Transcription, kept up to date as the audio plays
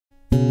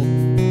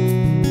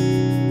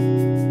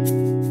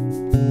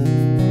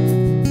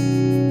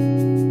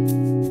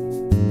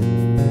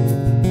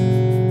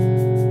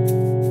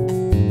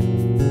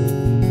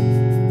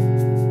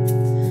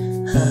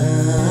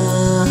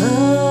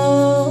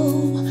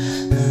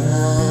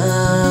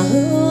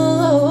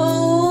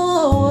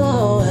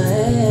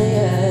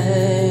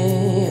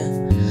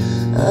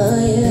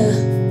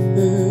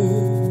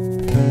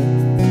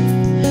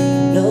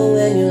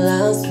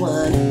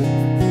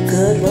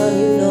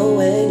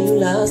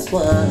just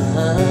one.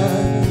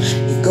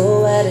 You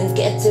go out and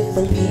get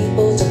different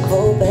people to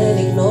cope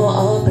and ignore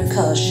all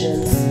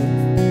precautions.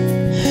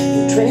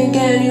 You drink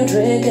and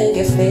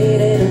get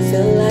faded and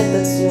feel like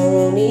that's your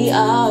only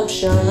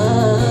option.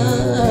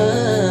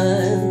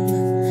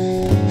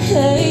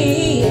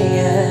 Hey,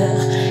 yeah.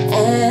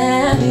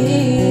 And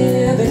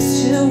if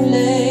it's too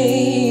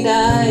late,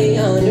 I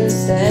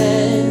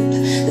understand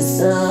that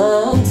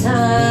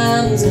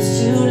sometimes it's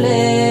too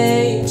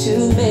late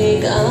to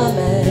make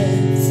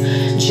amends.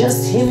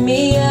 Just hear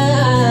me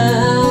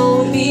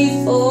out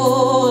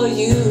before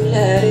you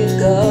let it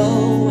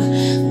go.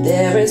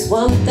 There is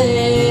one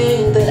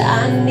thing that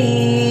I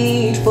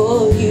need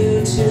for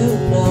you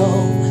to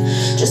know.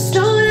 Just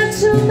don't have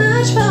too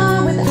much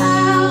fun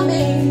without me.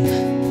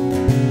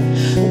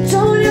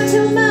 Don't have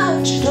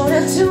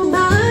too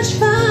much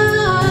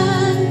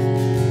fun.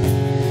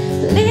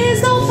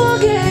 Please don't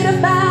forget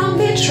about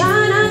me.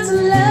 Try not to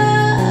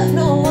love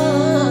no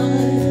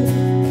one.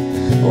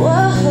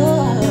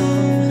 Whoa.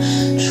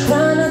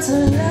 Try not to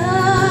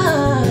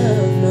love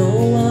no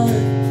one.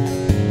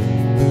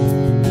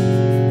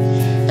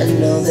 I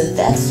know that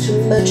that's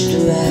too much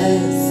to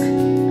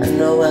ask. I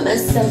know I'm a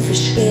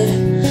selfish kid,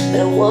 but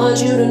I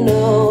want you to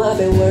know I've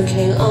been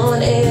working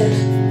on it.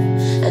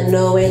 I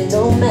know it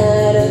don't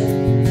matter.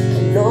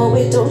 I know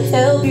it don't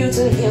help you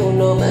to heal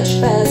no much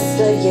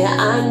faster. Yeah,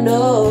 I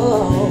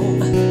know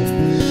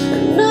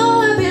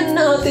I've been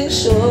nothing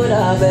short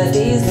of a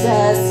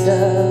disaster.